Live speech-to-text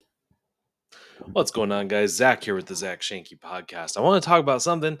What's going on, guys? Zach here with the Zach Shanky podcast. I want to talk about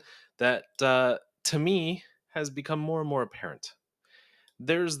something that, to me, has become more and more apparent.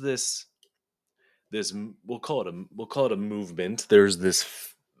 There's we'll call it a movement.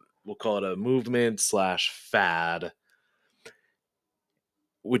 We'll call it a movement slash fad,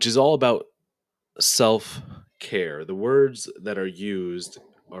 which is all about self care. The words that are used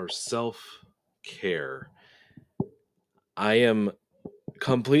are self care. I am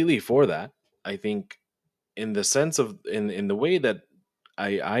completely for that. I think in the sense of in the way that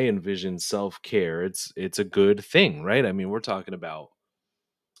I envision self-care, it's a good thing, right? I mean, we're talking about,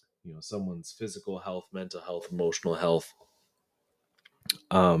 someone's physical health, mental health, emotional health.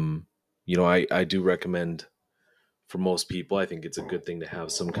 Um, I do recommend for most people, I think it's a good thing to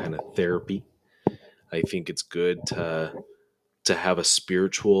have some kind of therapy. I think it's good to have a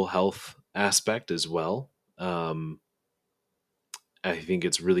spiritual health aspect as well. Um, I think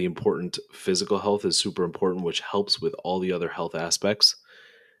it's really important. Physical health is super important, which helps with all the other health aspects.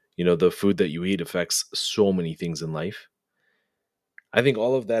 The food that you eat affects so many things in life. I think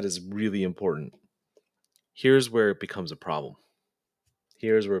all of that is really important. Here's where it becomes a problem.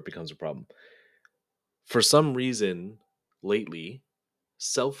 Here's where it becomes a problem. For some reason, lately,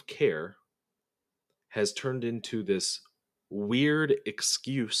 self care has turned into this weird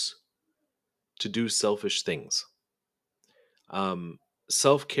excuse to do selfish things. Um,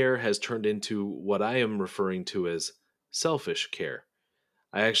 Self care has turned into what I am referring to as selfish care.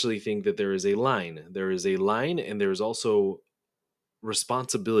 I actually think that there is a line. There is a line, and there's also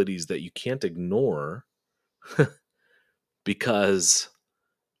responsibilities that you can't ignore because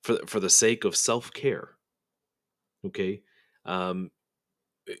for the sake of self-care. Okay. um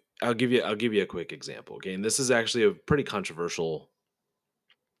I'll give you a quick example. Okay, and this is actually a pretty controversial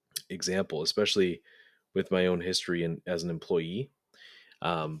example, especially with my own history and as an employee.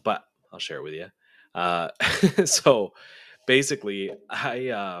 But I'll share it with you. uh so basically,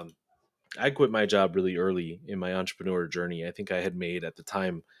 I quit my job really early in my entrepreneur journey. I think I had made at the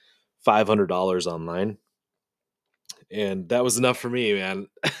time $500 online, and that was enough for me, man.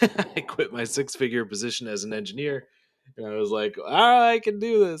 I quit my six-figure position as an engineer, and I was like, "All right, I can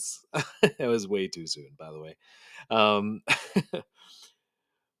do this." It was way too soon, by the way. Um,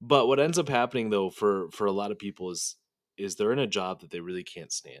 but what ends up happening though for a lot of people is they're in a job that they really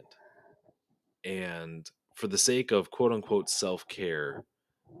can't stand, and for the sake of quote unquote self care,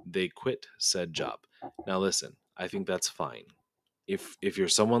 they quit said job. Now, listen, I think that's fine. If you're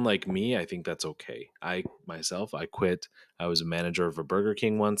someone like me, I think that's okay. I quit. I was a manager of a Burger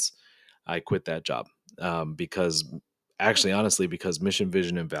King once. I quit that job because, actually, honestly, because mission,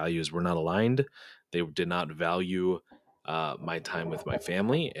 vision, and values were not aligned. They did not value my time with my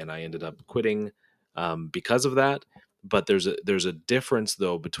family, and I ended up quitting because of that. But there's a difference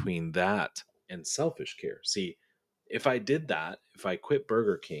though between that and selfish care. See, if I did that, if I quit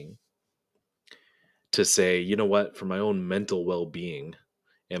Burger King to say, you know what, for my own mental well being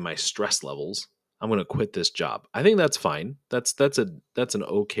and my stress levels, I'm going to quit this job. I think that's fine. That's an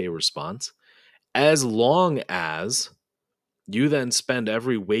okay response, as long as you then spend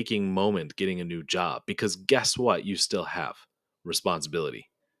every waking moment getting a new job, because guess what, you still have responsibility,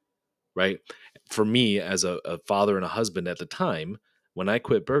 right? For me, as a father and a husband at the time, when I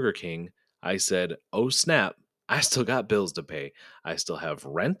quit Burger King, I said, oh snap, I still got bills to pay. I still have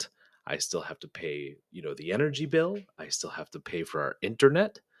rent. I still have to pay, the energy bill. I still have to pay for our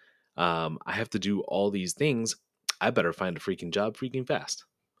internet. I have to do all these things. I better find a freaking job freaking fast.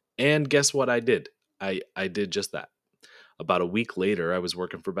 And guess what I did? I did just that. About a week later, I was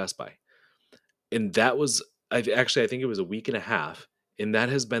working for Best Buy. And that was, I think it was a week and a half. And that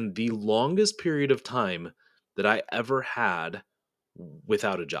has been the longest period of time that I ever had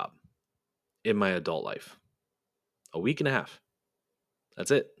without a job in my adult life. A week and a half. That's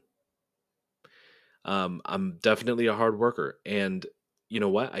it. I'm definitely a hard worker. And you know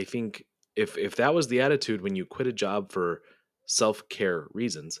what? I think if that was the attitude when you quit a job for self-care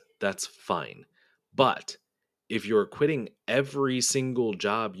reasons, that's fine. But if you're quitting every single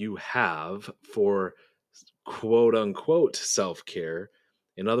job you have for quote unquote self-care,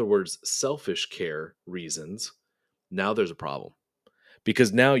 in other words, selfish care reasons, now there's a problem.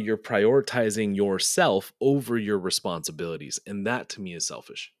 Because now you're prioritizing yourself over your responsibilities. And that to me is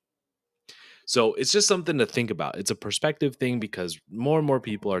selfish. So it's just something to think about. It's a perspective thing because more and more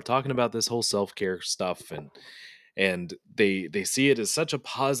people are talking about this whole self-care stuff, and they see it as such a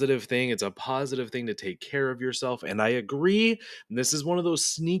positive thing. It's a positive thing to take care of yourself, and I agree. And this is one of those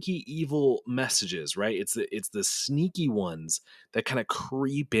sneaky evil messages, right? It's the sneaky ones that kind of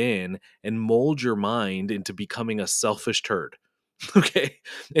creep in and mold your mind into becoming a selfish turd. Okay.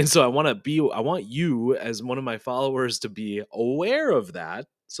 And so I want you as one of my followers to be aware of that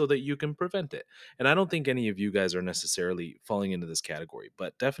so that you can prevent it. And I don't think any of you guys are necessarily falling into this category,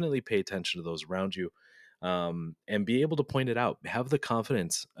 but definitely pay attention to those around you, and be able to point it out. Have the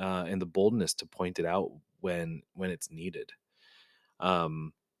confidence and the boldness to point it out when it's needed.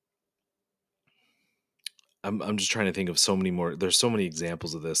 Um, I'm just trying to think of so many more. There's so many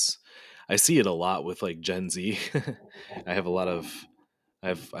examples of this. I see it a lot with like Gen Z. I have a lot of I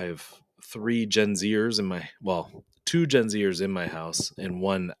have 3 Gen Zers in my, well, 2 Gen Zers in my house and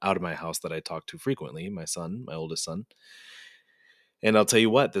 1 out of my house that I talk to frequently, my son, my oldest son. And I'll tell you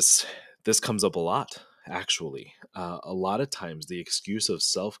what, this comes up a lot, actually. A lot of times the excuse of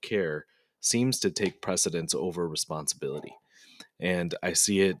self-care seems to take precedence over responsibility. And I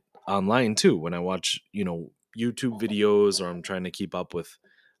see it online too when I watch, YouTube videos, or I'm trying to keep up with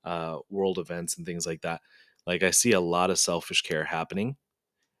world events and things like that. Like, I see a lot of selfish care happening,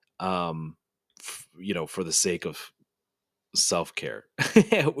 um for the sake of self-care,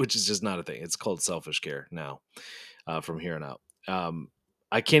 which is just not a thing. It's called selfish care now, from here on out. um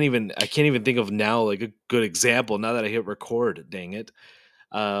I can't even think of now like a good example now that I hit record, dang it.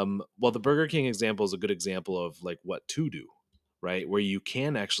 Well, the Burger King example is a good example of like what to do, right, where you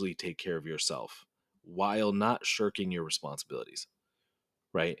can actually take care of yourself while not shirking your responsibilities,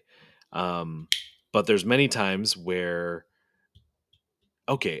 right? um but there's many times where,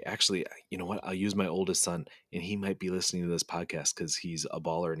 okay, actually, you know what? I'll use my oldest son, and he might be listening to this podcast because he's a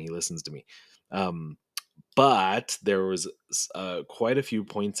baller and he listens to me. Um, but there was quite a few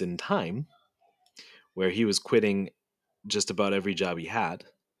points in time where he was quitting just about every job he had.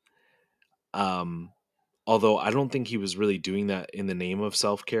 Um, Although I don't think he was really doing that in the name of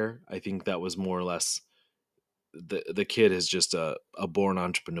self care. I think that was more or less the kid is just a born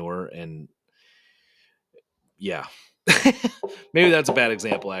entrepreneur, and yeah. Maybe that's a bad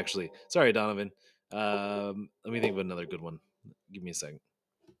example, actually. Sorry, Donovan. Let me think of another good one. Give me a second.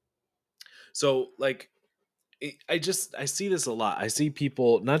 So, like, I see this a lot. I see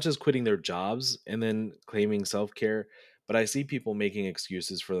people not just quitting their jobs and then claiming self care, but I see people making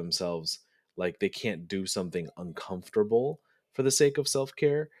excuses for themselves, like they can't do something uncomfortable for the sake of self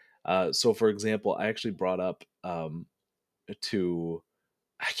care. So, for example, I actually brought up to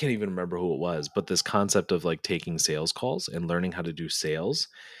I can't even remember who it was, but this concept of like taking sales calls and learning how to do sales.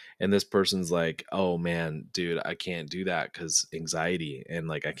 And this person's like, "Oh man, dude, I can't do that because anxiety, and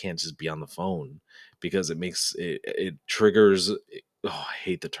like I can't just be on the phone because it triggers." Oh, I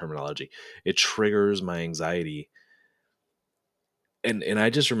hate the terminology. It triggers my anxiety. And I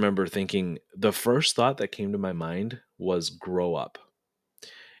just remember thinking the first thought that came to my mind was grow up.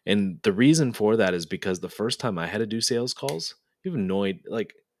 And the reason for that is because the first time I had to do sales calls, you have no idea,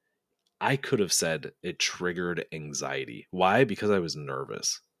 like I could have said it triggered anxiety. Why? Because I was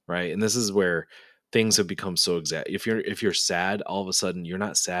nervous, right? And this is where things have become so exact. If you're sad, all of a sudden you're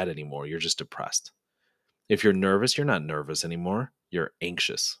not sad anymore. You're just depressed. If you're nervous, you're not nervous anymore. You're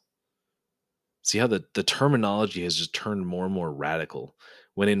anxious. See how the terminology has just turned more and more radical,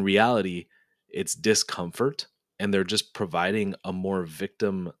 when in reality it's discomfort, and they're just providing a more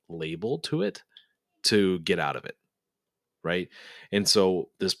victim label to it to get out of it, right? And so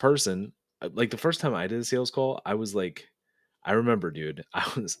this person, like the first time I did a sales call, I was like, I remember, dude,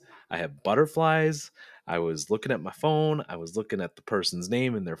 I had butterflies. I was looking at my phone. I was looking at the person's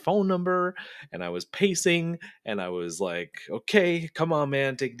name and their phone number, and I was pacing, and I was like, okay, come on,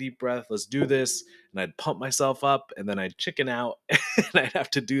 man, take a deep breath. Let's do this. And I'd pump myself up, and then I'd chicken out, and I'd have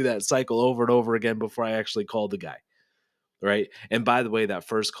to do that cycle over and over again before I actually called the guy. Right. And by the way, that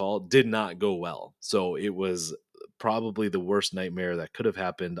first call did not go well. So it was probably the worst nightmare that could have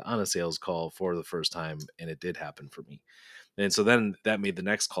happened on a sales call for the first time. And it did happen for me. And so then that made the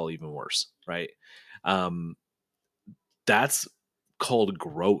next call even worse. Right. Um, that's called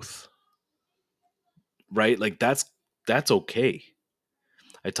growth. Right. Like that's okay.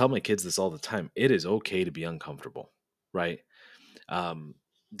 I tell my kids this all the time. It is okay to be uncomfortable. Right. Um,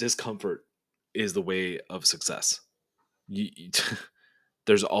 Discomfort is the way of success. You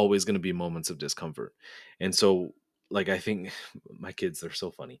there's always going to be moments of discomfort. And so, like, I think my kids, they're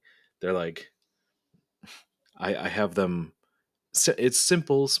so funny. They're like, I have them, it's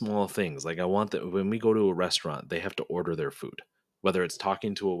simple, small things. Like, I want that when we go to a restaurant, they have to order their food, whether it's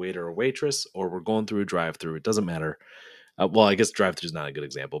talking to a waiter or waitress, or we're going through a drive through, it doesn't matter. Well, I guess drive through is not a good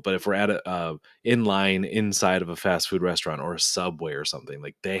example, but if we're at a in line inside of a fast food restaurant or a Subway or something,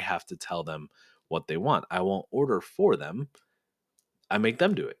 like they have to tell them what they want. I won't order for them. I make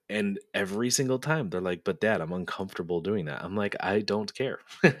them do it. And every single time they're like, "But dad, I'm uncomfortable doing that." I'm like, "I don't care."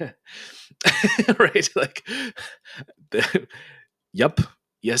 Right? Like the- Yep.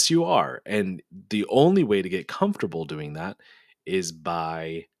 Yes, you are. And the only way to get comfortable doing that is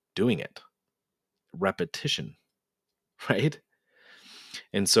by doing it. Repetition, right?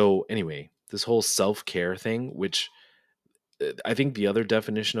 And so, anyway, this whole self care thing, which I think the other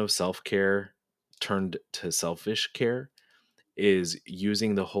definition of self care turned to selfish care is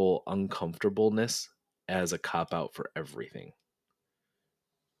using the whole uncomfortableness as a cop out for everything,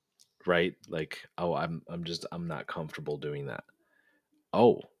 right? Like, oh, I'm not comfortable doing that.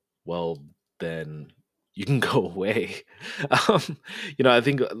 Oh, well, then you can go away. um, I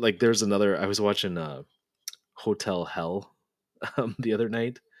think like there's another. I was watching Hotel Hell the other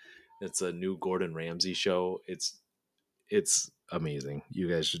night. It's a new Gordon Ramsay show. It's amazing. You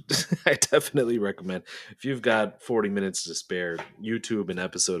guys should I definitely recommend if you've got 40 minutes to spare, YouTube an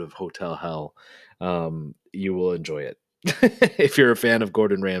episode of Hotel Hell. You will enjoy it. If you're a fan of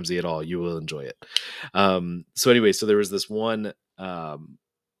Gordon Ramsay at all, you will enjoy it. So anyway, so there was this one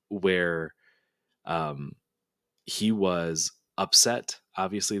where um he was upset.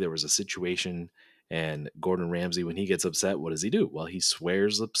 Obviously, there was a situation, and Gordon Ramsay, when he gets upset, what does he do? Well, he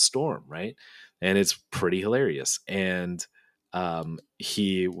swears up storm, right? And it's pretty hilarious. And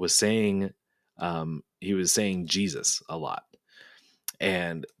he was saying Jesus a lot,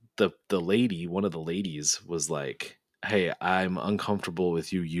 and the lady, one of the ladies, was like, "Hey, I'm uncomfortable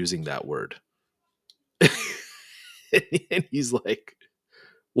with you using that word," and he's like,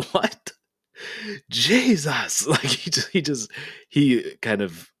 "What?" Jesus, like he kind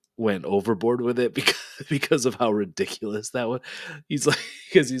of went overboard with it because of how ridiculous that was. He's like,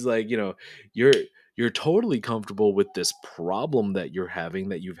 because he's like, you're you're totally comfortable with this problem that you're having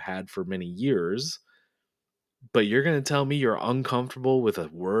that you've had for many years, but you're gonna tell me you're uncomfortable with a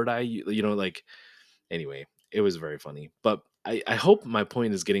word like. Anyway, it was very funny, but I hope my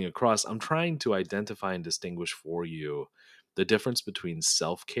point is getting across. I'm trying to identify and distinguish for you the difference between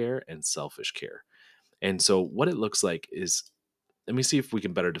self care and selfish care. And so, what it looks like is, let me see if we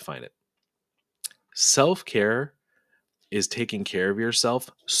can better define it. Self care is taking care of yourself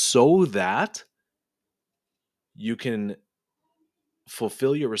so that you can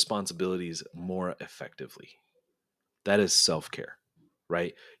fulfill your responsibilities more effectively. That is self care,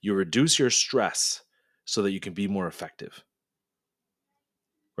 right? You reduce your stress so that you can be more effective,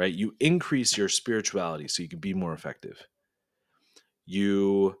 right? You increase your spirituality so you can be more effective.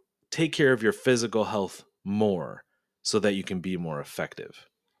 You take care of your physical health more so that you can be more effective.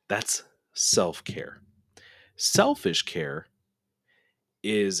 That's self care. Selfish care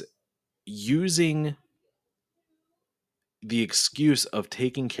is using the excuse of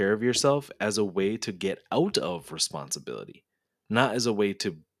taking care of yourself as a way to get out of responsibility, not as a way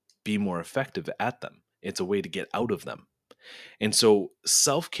to be more effective at them. It's a way to get out of them. And so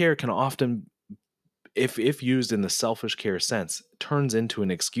self care can often, if used in the selfish care sense, turns into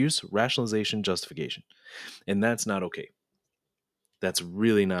an excuse, rationalization, justification. And that's not okay. That's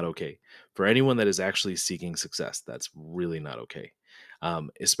really not okay. For anyone that is actually seeking success, that's really not okay.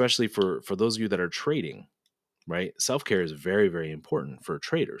 Especially for those of you that are trading, right? Self care is very, very important for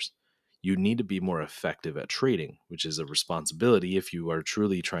traders. You need to be more effective at trading, which is a responsibility if you are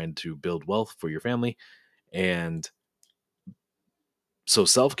truly trying to build wealth for your family. And so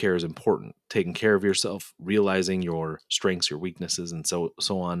self care is important. Taking care of yourself, realizing your strengths, your weaknesses, and so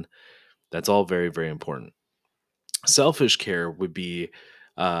on. That's all very, very important. Selfish care would be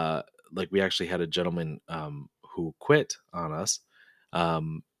uh, like we actually had a gentleman who quit on us,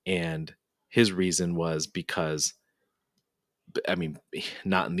 and his reason was because, I mean,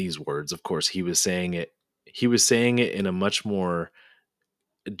 not in these words, of course. He was saying it. He was saying it in a much more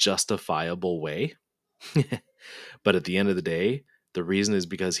justifiable way. But at the end of the day, the reason is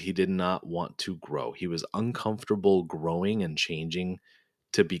because he did not want to grow. He was uncomfortable growing and changing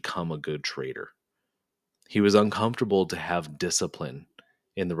to become a good trader. He was uncomfortable to have discipline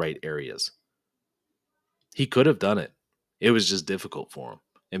in the right areas. He could have done it. It was just difficult for him.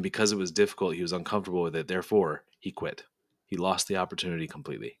 And because it was difficult, he was uncomfortable with it. Therefore, he quit. He lost the opportunity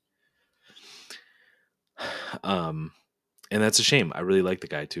completely. Um, and that's a shame. I really like the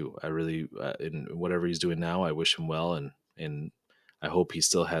guy too. I really, in whatever he's doing now, I wish him well, and I hope he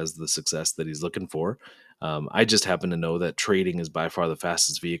still has the success that he's looking for. I just happen to know that trading is by far the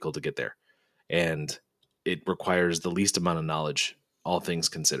fastest vehicle to get there, and it requires the least amount of knowledge, all things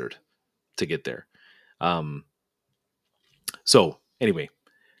considered, to get there. Um, so anyway,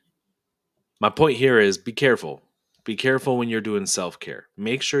 my point here is be careful. Be careful when you're doing self care.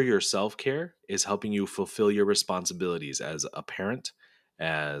 Make sure your self care is helping you fulfill your responsibilities as a parent,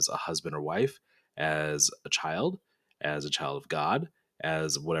 as a husband or wife, as a child of God,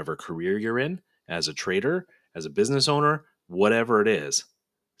 as whatever career you're in, as a trader, as a business owner, whatever it is,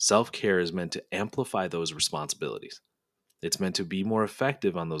 self-care is meant to amplify those responsibilities. It's meant to be more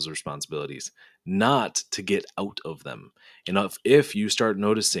effective on those responsibilities, not to get out of them. And if you start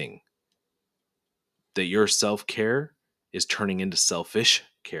noticing that your self-care is turning into selfish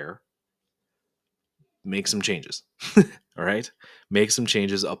care, make some changes. All right? Make some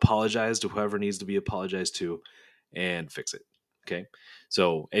changes, apologize to whoever needs to be apologized to, and fix it. Okay?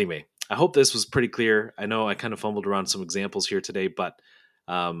 So, anyway, I hope this was pretty clear. I know I kind of fumbled around some examples here today, but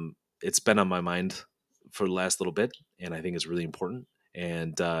it's been on my mind for the last little bit, and I think it's really important.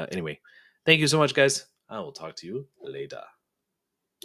 And anyway, thank you so much, guys. I will talk to you later.